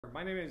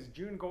My name is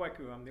Jun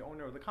Goeku. I'm the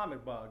owner of the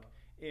Comic Bug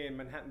in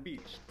Manhattan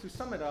Beach. To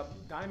sum it up,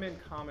 Diamond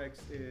Comics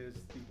is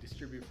the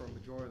distributor for a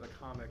majority of the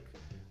comic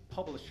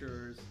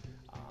publishers.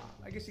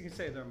 I guess you can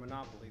say they're a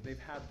monopoly. They've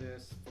had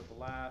this for the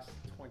last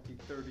 20,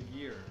 30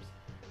 years.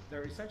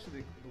 They're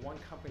essentially the one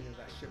company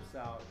that ships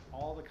out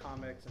all the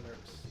comics, and they're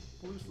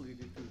exclusively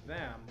through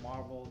them.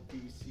 Marvel,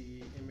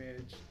 DC,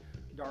 Image,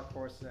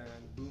 Darkhorse,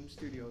 and Boom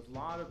Studios. A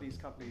lot of these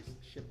companies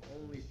ship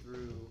only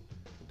through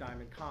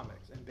Diamond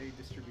Comics, and they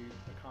distribute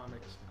the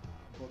comics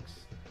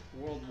books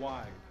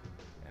worldwide.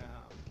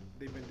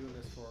 They've been doing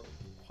this for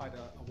quite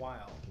a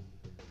while.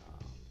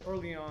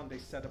 Early on, they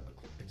set up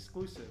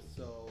exclusives,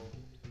 so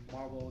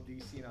Marvel,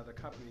 DC, and other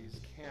companies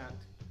can't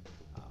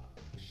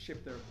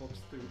ship their books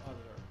through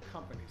other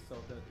companies, so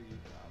they're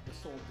the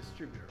sole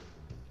distributor.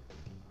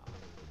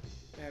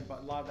 But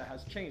a lot of that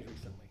has changed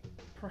recently.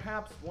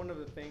 Perhaps one of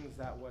the things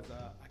that was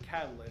a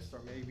catalyst, or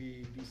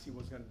maybe DC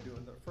was going to do,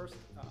 and the first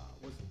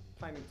was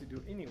planning to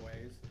do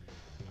anyways,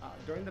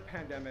 during the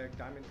pandemic,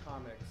 Diamond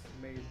Comics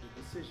made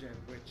the decision,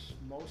 which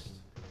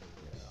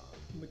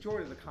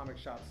majority of the comic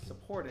shops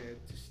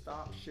supported, to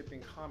stop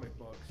shipping comic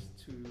books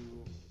to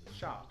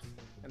shops.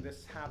 And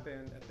this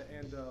happened at the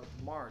end of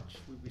March.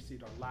 We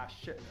received our last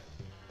shipment.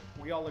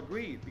 We all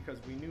agreed because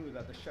we knew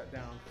that the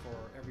shutdown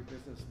for every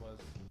business was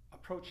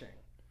approaching.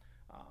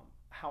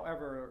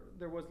 However,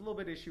 there was a little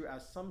bit of issue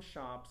as some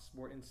shops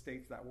were in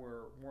states that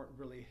weren't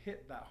really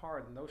hit that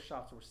hard, and those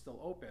shops were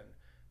still open.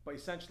 But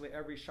essentially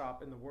every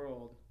shop in the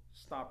world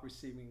stopped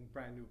receiving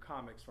brand new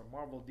comics from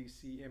Marvel,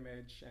 DC,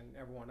 Image, and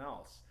everyone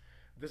else.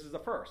 This is the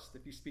first.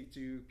 If you speak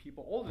to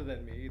people older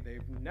than me,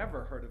 they've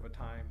never heard of a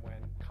time when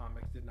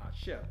comics did not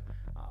ship.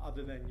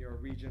 Other than your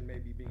region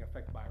maybe being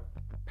affected by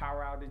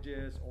power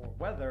outages or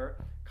weather,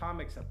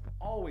 comics have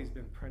always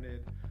been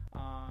printed,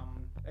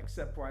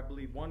 except for, I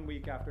believe, 1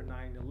 week after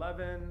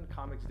 9/11,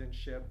 comics didn't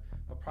ship.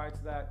 But prior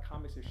to that,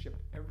 comics have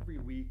shipped every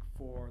week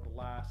for the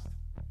last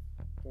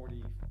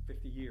 40,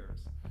 50 years.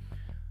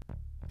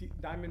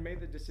 Diamond made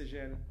the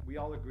decision. We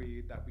all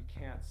agreed that we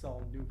can't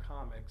sell new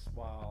comics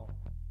while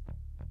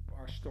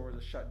our stores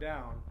are shut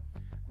down.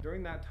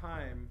 During that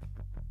time,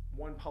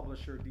 one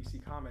publisher, DC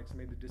Comics,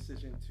 made the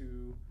decision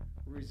to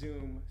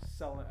resume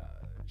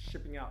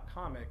shipping out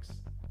comics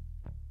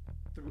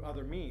through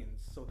other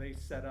means. So they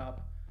set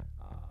up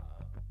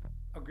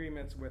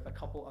agreements with a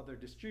couple other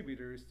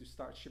distributors to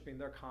start shipping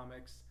their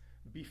comics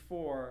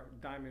before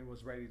Diamond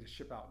was ready to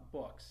ship out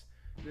books.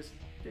 This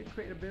did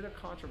create a bit of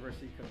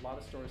controversy because a lot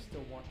of stores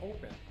still weren't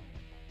open.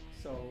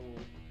 So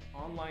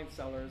online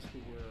sellers who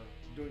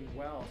were doing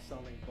well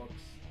selling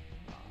books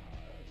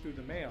through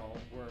the mail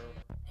were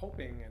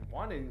hoping and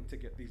wanting to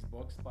get these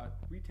books, but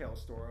retail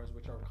stores,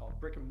 which are called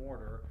brick and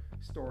mortar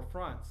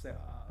storefronts,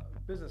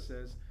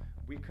 businesses,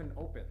 we couldn't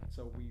open.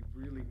 So we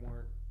really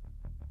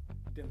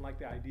didn't like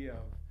the idea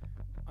of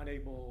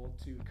unable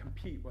to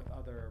compete with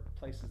other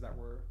places that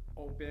were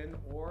open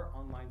or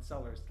online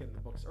sellers getting the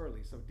books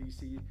early. So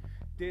DC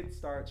did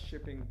start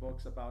shipping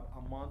books about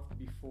a month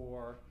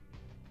before,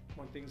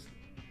 when things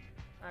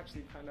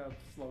actually kind of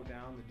slowed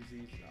down. The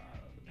disease,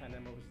 the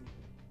pandemic was,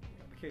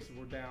 the cases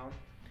were down.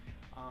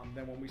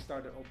 Then when we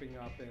started opening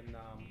up in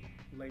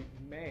late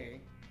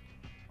May,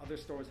 other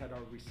stores had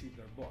already received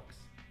their books.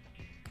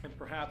 And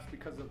perhaps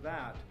because of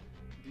that,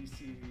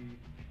 DC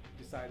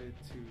decided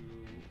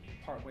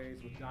to part ways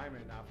with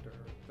Diamond after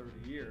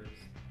 30 years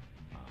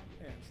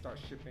and start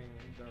shipping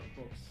their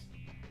books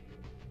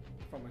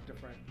from a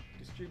different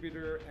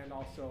distributor, and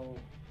also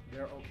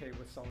they're okay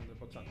with selling their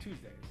books on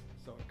Tuesdays.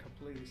 So it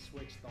completely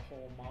switched the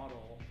whole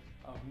model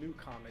of new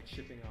comics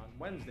shipping on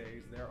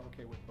Wednesdays. They're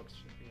okay with books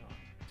shipping on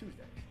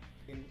Tuesdays.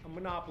 And a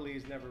monopoly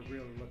is never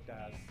really looked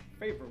as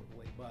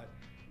favorably, but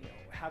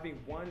having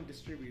one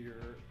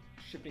distributor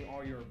shipping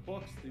all your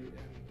books through,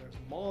 and there's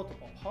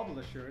multiple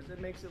publishers, it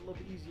makes it a little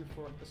bit easier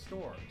for the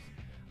stores.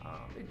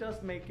 It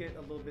does make it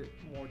a little bit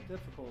more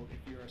difficult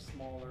if you're a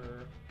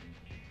smaller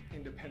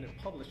independent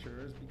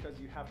publishers, because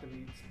you have to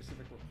meet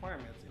specific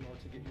requirements in order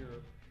to get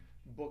your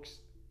books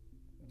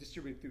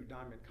distributed through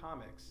Diamond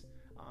Comics.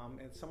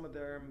 And some of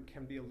them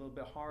can be a little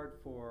bit hard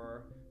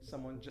for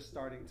someone just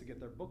starting to get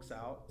their books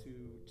out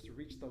to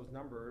reach those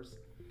numbers.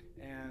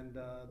 And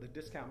the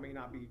discount may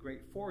not be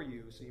great for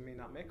you, so you may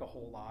not make a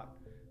whole lot.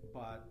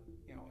 But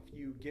if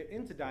you get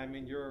into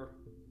Diamond, you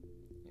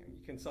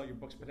can sell your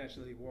books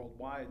potentially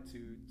worldwide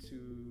to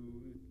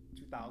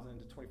 2,000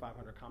 to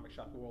 2,500 comic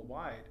shops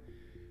worldwide.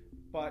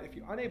 But if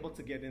you're unable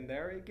to get in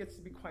there, it gets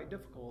to be quite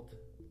difficult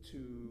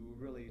to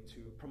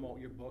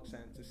promote your books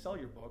and to sell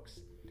your books.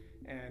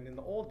 And in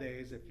the old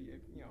days,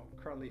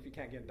 currently if you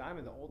can't get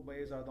Diamond, the old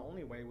ways are the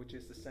only way, which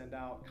is to send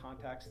out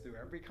contacts through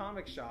every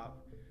comic shop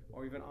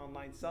or even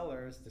online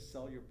sellers to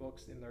sell your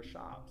books in their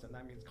shops. And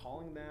that means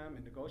calling them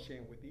and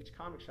negotiating with each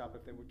comic shop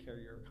if they would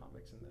carry your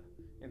comics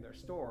in their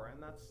store.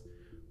 And that's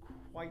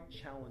quite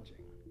challenging.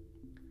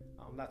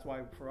 That's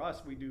why for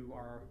us, we do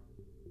our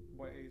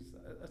ways,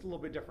 it's a little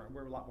bit different.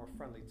 We're a lot more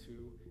friendly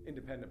to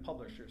independent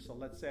publishers. So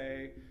let's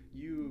say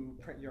you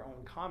print your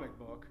own comic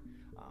book.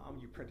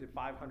 You printed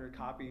 500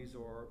 copies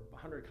or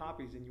 100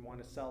 copies and you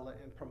want to sell it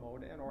and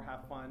promote it or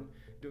have fun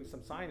doing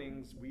some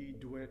signings, we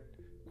do it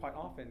quite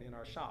often in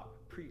our shop.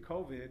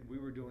 Pre-COVID, we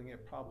were doing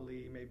it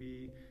probably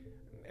maybe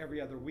every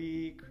other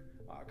week,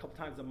 a couple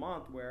times a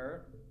month,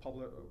 where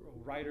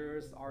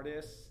writers,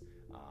 artists,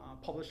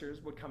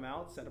 publishers would come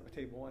out, set up a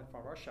table in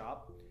front of our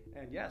shop,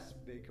 and yes,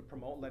 they could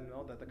promote, let them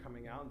know that they're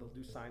coming out, and they'll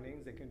do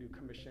signings. They can do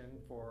commission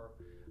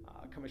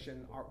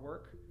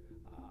artwork.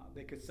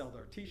 They could sell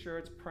their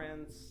t-shirts,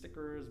 prints,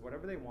 stickers,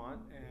 whatever they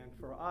want. And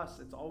for us,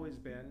 it's always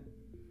been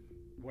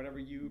whatever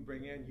you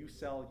bring in, you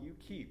sell, you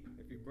keep.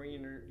 If you bring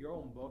in your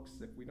own books,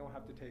 if we don't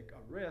have to take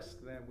a risk,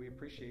 then we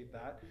appreciate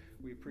that.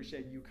 We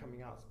appreciate you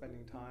coming out,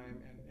 spending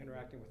time, and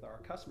interacting with our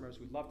customers.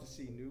 We'd love to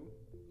see new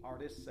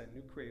artists and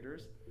new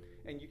creators,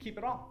 and you keep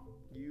it all.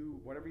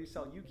 Whatever you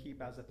sell, you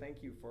keep as a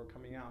thank you for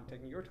coming out and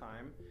taking your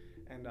time,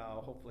 and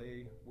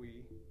hopefully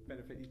we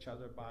benefit each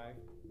other by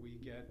we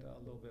get a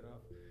little bit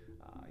of,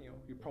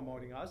 you're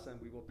promoting us,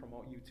 and we will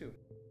promote you too.